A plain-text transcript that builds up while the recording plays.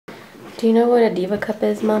Do you know what a Diva cup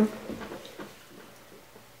is, Mom?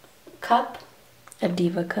 Cup? A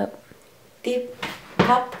Diva cup.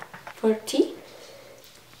 Cup for tea?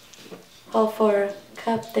 Or for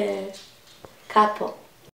cup de capo?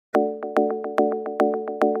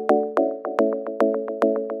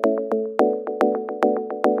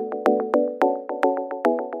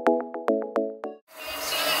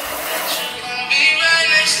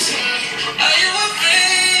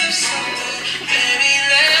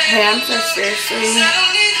 Cramps are seriously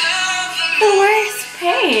the worst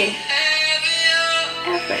pain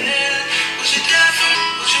ever.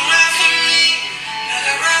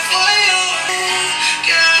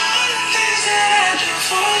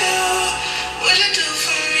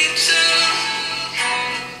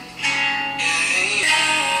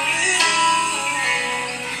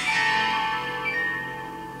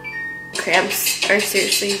 Cramps are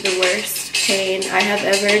seriously the worst pain I have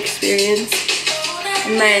ever experienced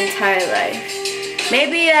in my entire life.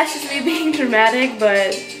 Maybe that's just me being dramatic,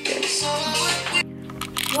 but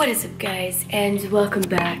what is up, guys, and welcome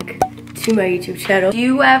back to my YouTube channel. Do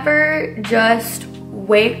you ever just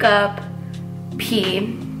wake up, pee,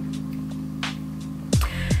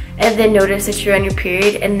 and then notice that you're on your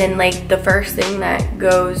period, and then like the first thing that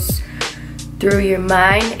goes through your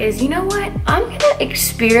mind is, you know what, I'm gonna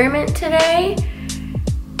experiment today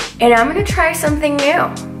and I'm gonna try something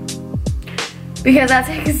new? Because that's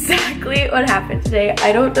exactly what happened today.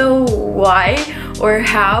 I don't know why or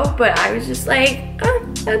how, but I was just like,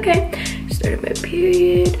 oh, okay, started my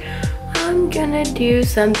period. I'm gonna do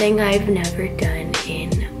something I've never done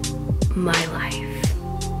in my life.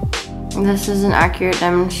 This is an accurate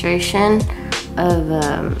demonstration of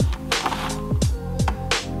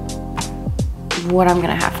what I'm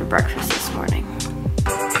gonna have for breakfast this morning.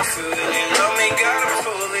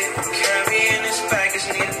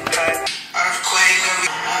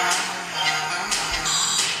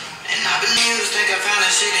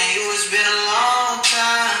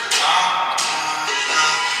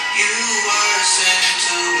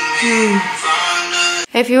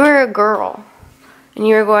 If you were a girl and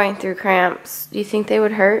you were going through cramps, do you think they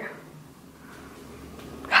would hurt?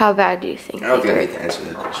 How bad do you think? I don't think I need to answer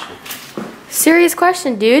that question. Serious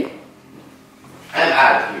question, dude. I'm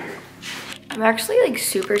out of here. I'm actually like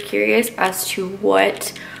super curious as to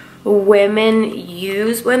what women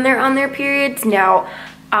use when they're on their periods. Now,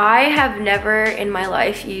 I have never in my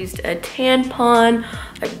life used a tampon,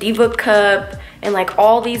 a Diva cup, and like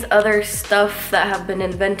all these other stuff that have been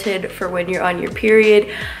invented for when you're on your period.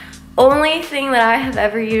 Only thing that I have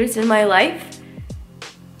ever used in my life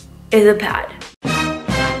is a pad.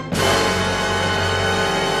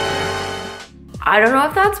 I don't know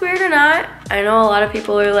if that's weird or not. I know a lot of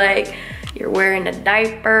people are like, you're wearing a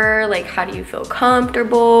diaper, like how do you feel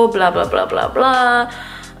comfortable, blah, blah, blah, blah, blah.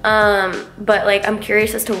 But like, I'm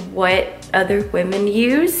curious as to what other women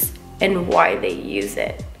use and why they use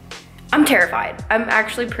it. I'm terrified. I'm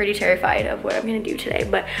actually pretty terrified of what I'm gonna do today,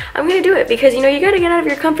 but I'm gonna do it because, you know, you gotta get out of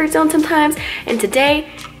your comfort zone sometimes, and today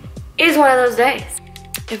is one of those days.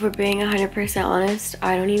 If we're being 100% honest,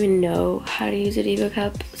 I don't even know how to use a Diva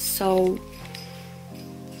cup, so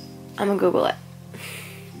I'm gonna Google it.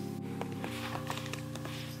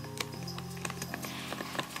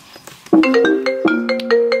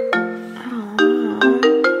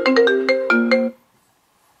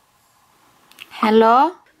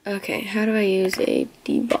 Hello? Okay, how do I use a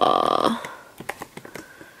Diva?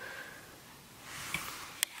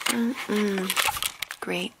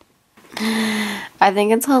 Great. I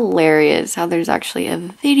think it's hilarious how there's actually a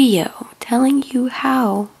video telling you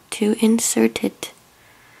how to insert it.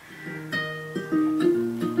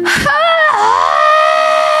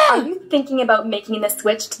 Are you thinking about making the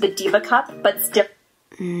switch to the Diva cup, but still?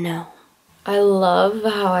 No. I love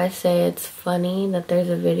how I say it's funny that there's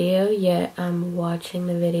a video, yet I'm watching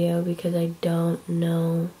the video because I don't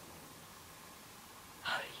know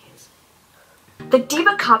how to use it. The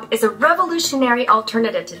Diva cup is a revolutionary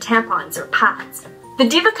alternative to tampons or pads. The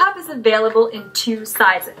Diva cup is available in 2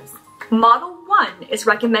 sizes. Model 1 is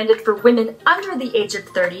recommended for women under the age of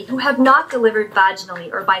 30 who have not delivered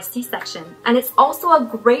vaginally or by C-section, and it's also a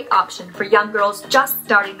great option for young girls just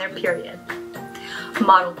starting their period.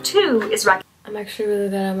 Model 2 is recommended. I'm actually really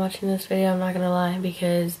glad I'm watching this video, I'm not gonna lie,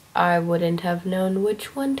 because I wouldn't have known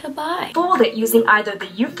which one to buy. Fold it using either the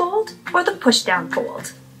U-fold or the push-down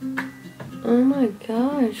fold. Oh my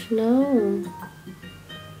gosh, no.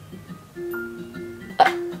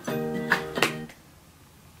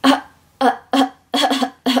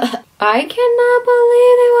 I cannot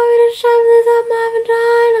believe they want me to shove this up my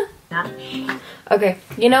vagina. Okay,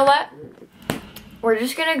 you know what? We're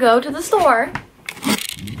just gonna go to the store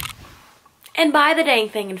and buy the dang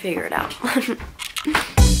thing and figure it out.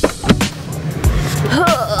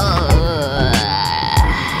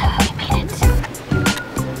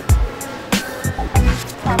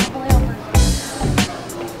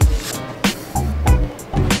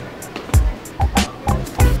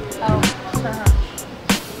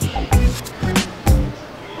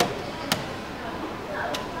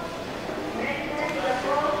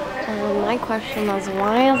 My question is,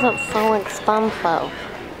 why is it so expensive?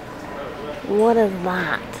 What is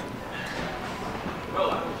that?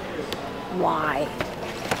 Why?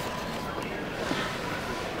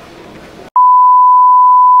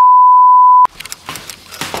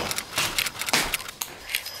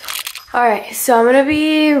 Alright, so I'm gonna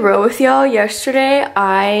be real with y'all. Yesterday,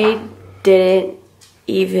 I didn't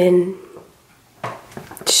even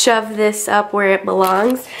shove this up where it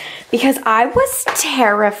belongs because I was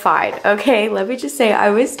terrified, okay? Let me just say, I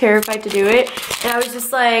was terrified to do it. And I was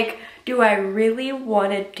just like, do I really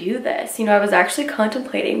want to do this? You know, I was actually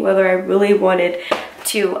contemplating whether I really wanted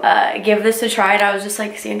to give this a try. And I was just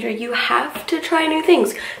like, Sandra, you have to try new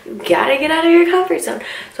things. You gotta get out of your comfort zone.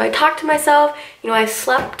 So I talked to myself, you know, I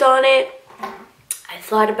slept on it, I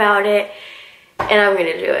thought about it, and I'm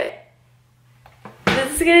gonna do it.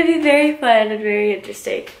 This is gonna be very fun and very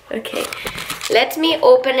interesting. Okay, let me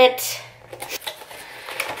open it.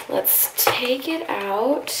 Let's take it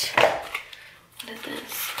out. What is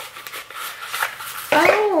this?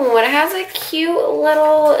 Oh, it has a cute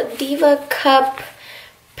little Diva cup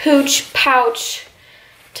pooch pouch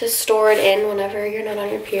to store it in whenever you're not on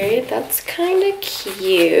your period. That's kind of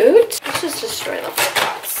cute. Let's just destroy the whole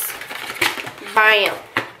box. Bam.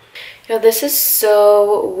 You know, this is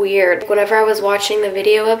so weird. Whenever I was watching the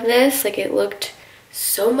video of this, like, it looked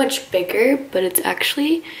so much bigger, but it's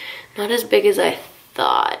actually not as big as I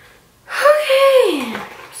thought. Okay,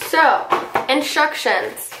 so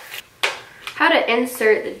instructions. How to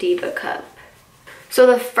insert the Diva cup. So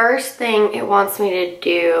the first thing it wants me to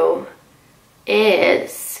do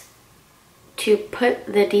is to put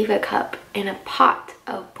the Diva cup in a pot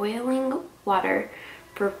of boiling water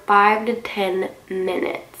for 5 to 10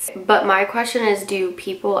 minutes. But my question is, do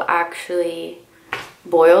people actually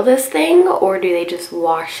boil this thing, or do they just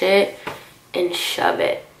wash it and shove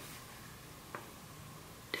it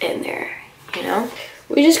in there, you know?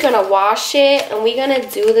 We're just gonna wash it and we're gonna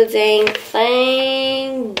do the dang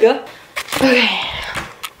thing. Okay.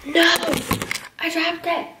 No, I dropped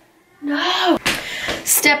it. No.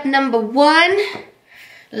 Step number 1,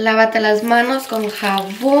 lávate las manos con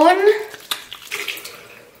jabón.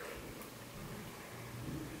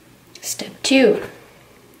 Step 2,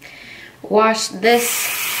 wash this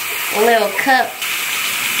little cup.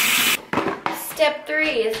 Step 3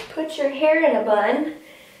 is put your hair in a bun,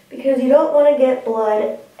 because you don't want to get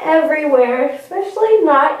blood everywhere, especially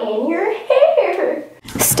not in your hair.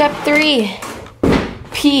 Step 3,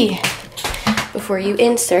 pee before you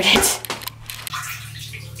insert it.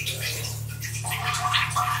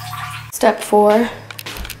 Step 4,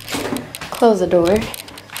 close the door.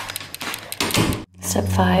 Step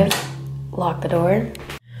 5, lock the door.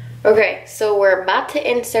 Okay, so we're about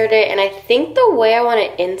to insert it, and I think the way I want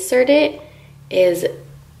to insert it is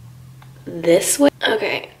this way.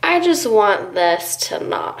 Okay, I just want this to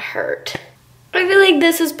not hurt. I feel like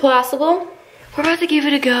this is possible. We're about to give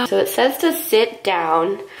it a go. So it says to sit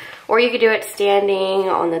down, or you could do it standing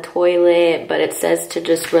on the toilet, but it says to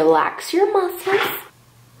just relax your muscles.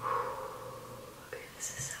 Okay,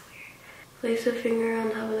 this is so weird. Place a finger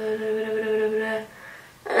on top of the...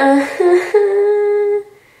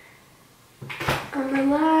 I'm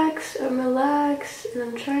relaxed, and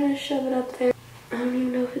I'm trying to shove it up there. I don't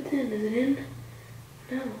even know if it's in. Is it in?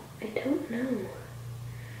 No, I don't know.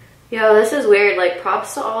 Yo, this is weird. Like,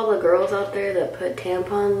 props to all the girls out there that put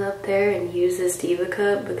tampons up there and use this Diva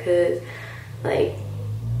cup, because, like,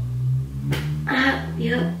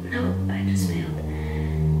 yep, no, I just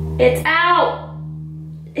failed. It's out!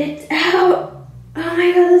 It's out! Oh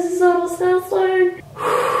my god, this is so disgusting.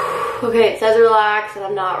 Okay, it says relax, and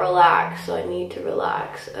I'm not relaxed, so I need to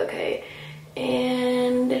relax. Okay,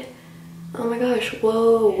 and oh my gosh,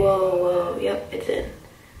 whoa, whoa, whoa. Yep, it's in.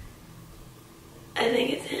 I think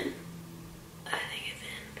it's in. I think it's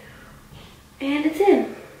in. And it's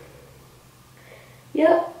in.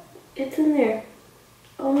 Yep, it's in there.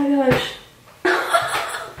 Oh my gosh.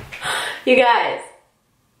 You guys,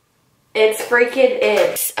 it's freaking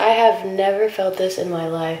in. I have never felt this in my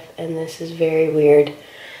life, and this is very weird.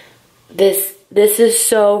 This is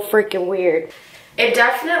so freaking weird. It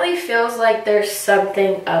definitely feels like there's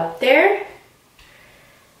something up there.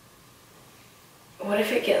 What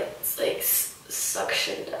if it gets like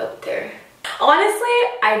suctioned up there? Honestly,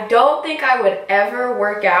 I don't think I would ever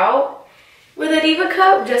work out with a Diva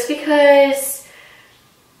cup just because,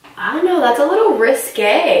 I don't know, that's a little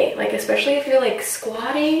risque. Like, especially if you're like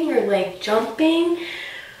squatting or like jumping.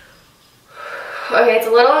 Okay, it's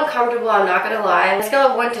a little uncomfortable, I'm not gonna lie. On a scale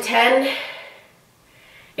of 1 to 10,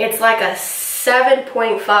 it's like a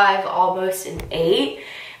 7.5, almost an 8.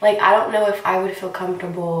 Like, I don't know if I would feel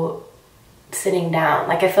comfortable sitting down.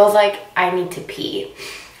 Like, it feels like I need to pee.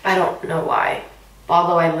 I don't know why.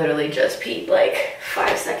 Although I literally just peed like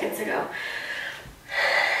 5 seconds ago.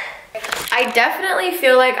 I definitely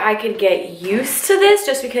feel like I could get used to this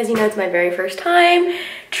just because, you know, it's my very first time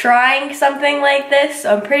trying something like this.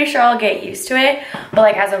 So I'm pretty sure I'll get used to it. But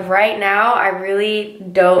like, as of right now, I really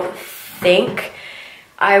don't think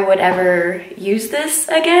I would ever use this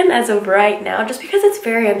again as of right now, just because it's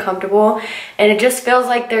very uncomfortable and it just feels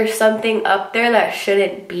like there's something up there that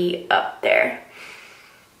shouldn't be up there,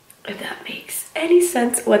 if that makes any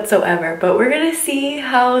sense whatsoever. But we're gonna see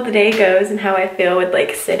how the day goes and how I feel with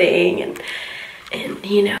like sitting and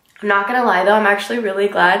you know. I'm not gonna lie though, I'm actually really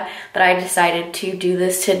glad that I decided to do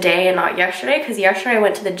this today and not yesterday, because yesterday I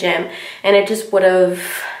went to the gym and it just would have,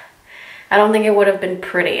 I don't think it would have been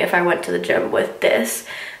pretty if I went to the gym with this.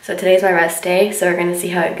 So today's my rest day, so we're gonna see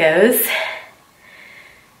how it goes.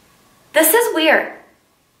 This is weird.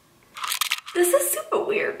 This is super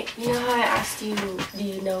weird. You know how I asked you, do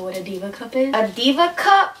you know what a Diva cup is? A Diva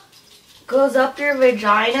cup goes up your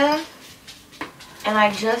vagina, and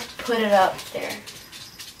I just put it up there.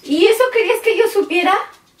 ¿Y eso querías que yo supiera?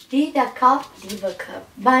 Diva cup. Diva cup.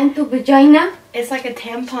 Va en tu vagina. It's like a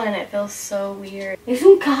tampon and it feels so weird. ¿Es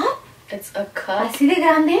un cup? It's a cup. ¿Así de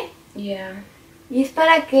grande? Yeah. ¿Y es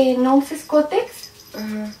para que no uses Kotex?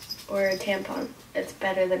 Or a tampon. It's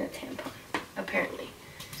better than a tampon, apparently.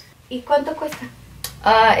 ¿Y cuánto cuesta?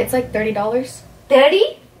 It's like $30.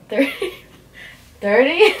 30? 30?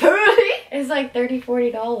 30? 30? It's like $30,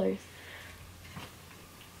 $40.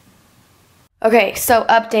 Okay, so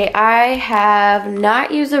update. I have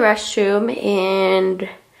not used the restroom in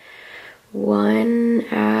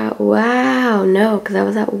wow, no, because I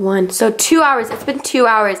was at 1. So 2 hours. It's been 2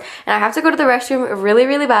 hours and I have to go to the restroom really,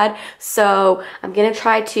 really bad. So I'm gonna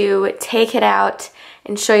try to take it out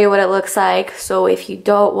and show you what it looks like. So if you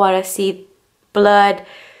don't want to see blood,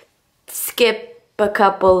 skip a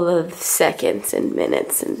couple of seconds and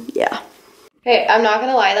minutes and yeah. Hey, I'm not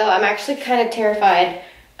gonna lie though, I'm actually kind of terrified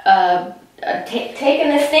of taking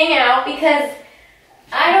this thing out because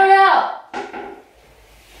I don't know.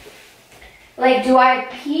 Like, do I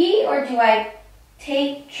pee or do I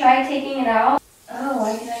try taking it out? Oh,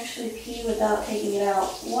 I can actually pee without taking it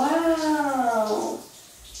out. Wow.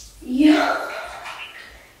 Yeah.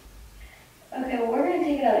 Okay, well, we're gonna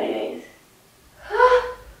take it out anyways.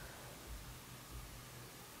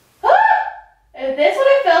 Is this what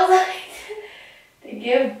it feels like to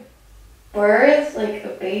give birth? Like a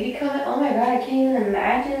baby coming? Oh my god, I can't even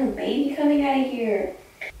imagine a baby coming out of here.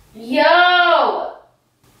 Yo!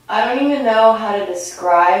 I don't even know how to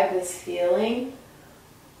describe this feeling,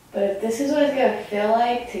 but if this is what it's gonna feel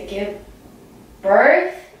like to give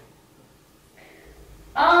birth,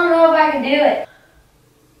 I don't know if I can do it.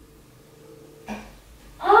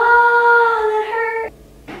 Oh, that hurt.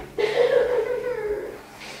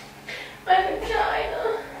 My vagina.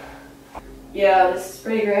 Yeah, this is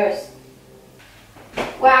pretty gross.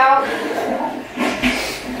 Wow.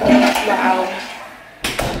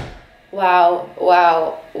 Wow.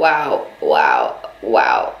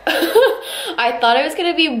 Wow. I thought it was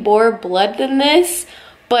gonna be more blood than this,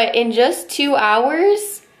 but in just 2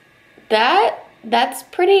 hours, that's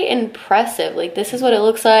pretty impressive. Like, this is what it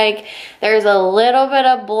looks like. There's a little bit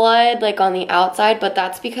of blood like on the outside, but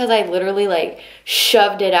that's because I literally like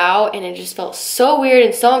shoved it out and it just felt so weird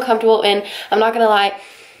and so uncomfortable. And I'm not gonna lie,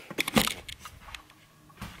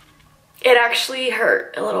 it actually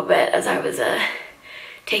hurt a little bit as I was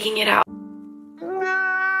taking it out.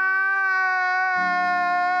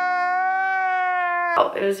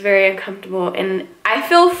 It was very uncomfortable and I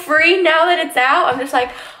feel free now that it's out. I'm just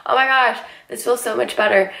like, oh my gosh, this feels so much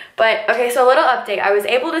better. But okay, so a little update. I was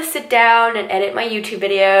able to sit down and edit my YouTube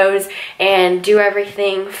videos and do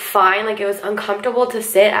everything fine. Like, it was uncomfortable to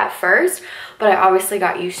sit at first, but I obviously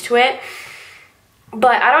got used to it.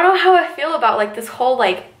 But I don't know how I feel about like this whole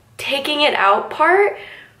like taking it out part.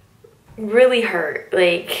 Really hurt.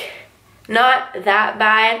 Like, not that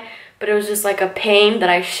bad, but it was just like a pain that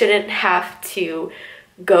I shouldn't have to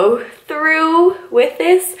go through with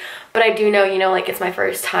this. But I do know, you know, like, it's my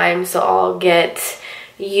first time, so I'll get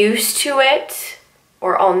used to it,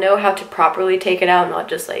 or I'll know how to properly take it out, not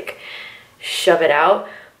just like shove it out.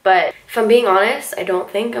 But if I'm being honest, I don't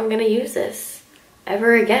think I'm gonna use this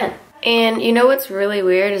ever again. And you know what's really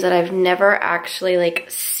weird is that I've never actually like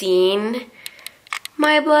seen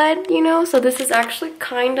my blood, you know? So this is actually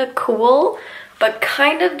kind of cool, but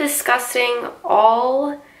kind of disgusting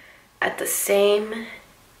all at the same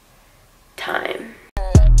time.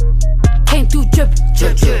 Came through drippin',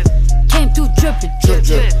 drip, drip. Came through drippin', drip,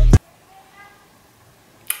 drip.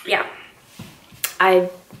 Yeah, I'm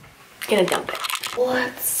gonna dump it.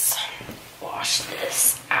 Let's wash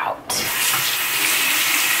this out.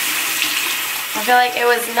 I feel like it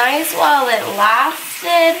was nice while it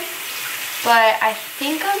lasted, but I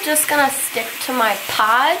think I'm just gonna stick to my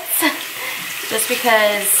pods just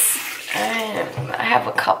because I have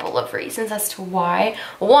a couple of reasons as to why.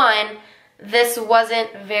 One, this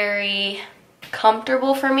wasn't very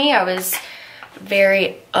comfortable for me. I was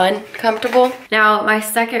very uncomfortable. Now, my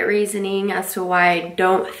second reasoning as to why I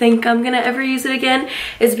don't think I'm gonna ever use it again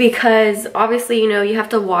is because obviously, you know, you have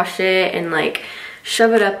to wash it and like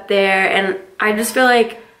shove it up there, and I just feel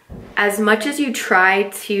like as much as you try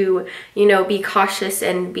to, you know, be cautious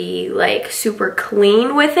and be like super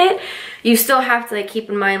clean with it, you still have to like keep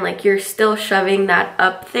in mind like you're still shoving that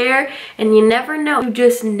up there, and you never know. You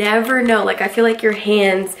just never know. Like I feel like your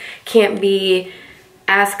hands can't be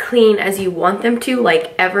as clean as you want them to,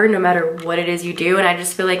 like ever, no matter what it is you do. And I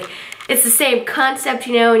just feel like it's the same concept,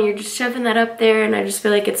 you know, and you're just shoving that up there, and I just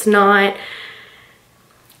feel like it's not,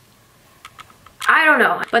 I don't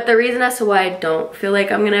know. But the reason as to why I don't feel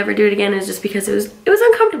like I'm gonna ever do it again is just because it was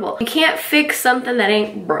uncomfortable. You can't fix something that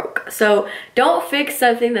ain't broke. So don't fix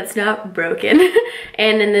something that's not broken.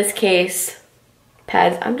 And in this case,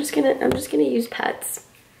 pads, I'm just gonna use pads.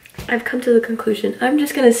 I've come to the conclusion, I'm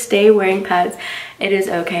just gonna stay wearing pads. It is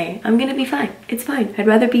okay. I'm gonna be fine. It's fine. I'd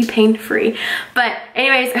rather be pain-free. But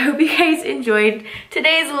anyways, I hope you guys enjoyed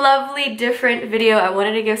today's lovely different video. I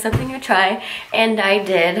wanted to give something a try, and I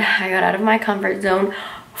did. I got out of my comfort zone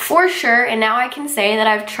for sure, and now I can say that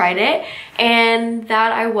I've tried it and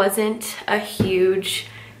that I wasn't a huge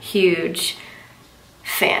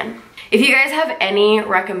fan. If you guys have any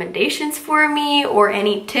recommendations for me or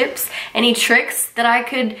any tips, any tricks that I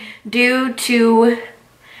could do to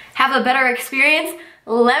have a better experience,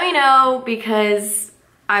 let me know, because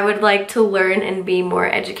I would like to learn and be more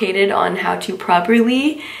educated on how to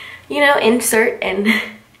properly, you know, insert and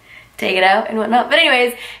take it out and whatnot. But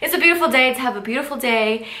anyways, it's a beautiful day to have a beautiful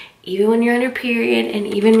day, even when you're on your period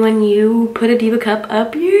and even when you put a Diva cup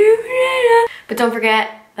up your. But don't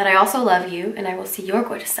forget that I also love you, and I will see your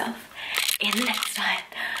gorgeous self in the next time.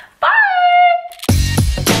 Bye!